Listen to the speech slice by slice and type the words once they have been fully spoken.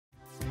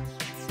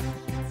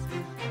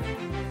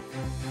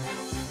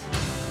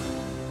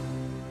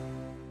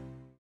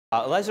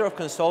Elizarov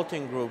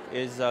Consulting Group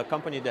is a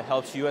company that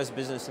helps U.S.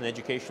 business and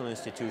educational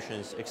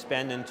institutions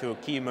expand into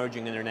key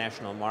emerging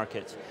international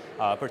markets,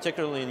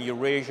 particularly in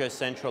Eurasia,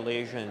 Central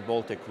Asia, and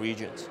Baltic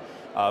regions.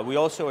 We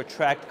also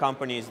attract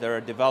companies that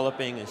are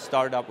developing and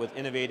start up with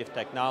innovative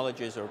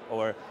technologies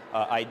or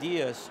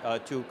ideas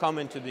to come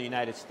into the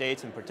United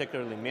States, and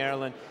particularly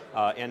Maryland,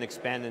 and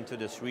expand into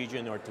this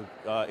region or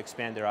to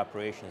expand their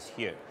operations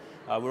here.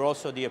 We're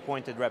also the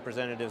appointed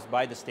representatives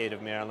by the state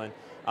of Maryland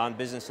on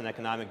business and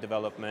economic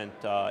development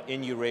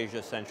in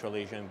Eurasia, Central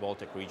Asia, and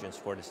Baltic regions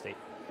for the state.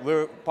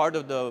 We're part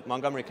of the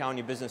Montgomery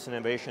County Business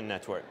Innovation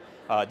Network.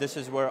 This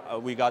is where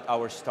we got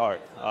our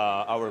start,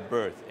 our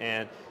birth,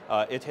 and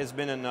it has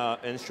been an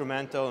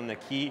instrumental and a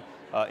key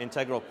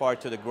integral part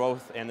to the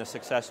growth and the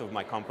success of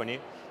my company.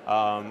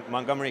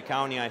 Montgomery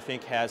County, I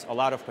think, has a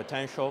lot of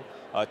potential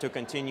to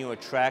continue to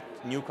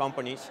attract new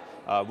companies.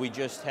 We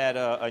just had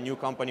a new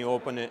company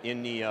open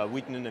in the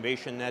Wheaton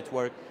Innovation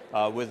Network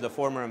with the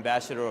former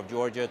ambassador of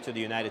Georgia to the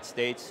United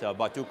States,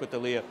 Batu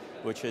Kotalia,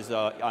 which is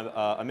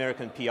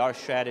American PR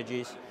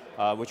strategies,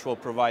 which will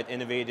provide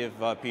innovative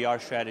PR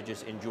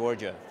strategies in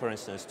Georgia, for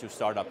instance, to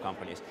startup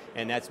companies.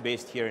 And that's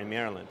based here in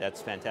Maryland.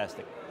 That's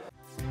fantastic.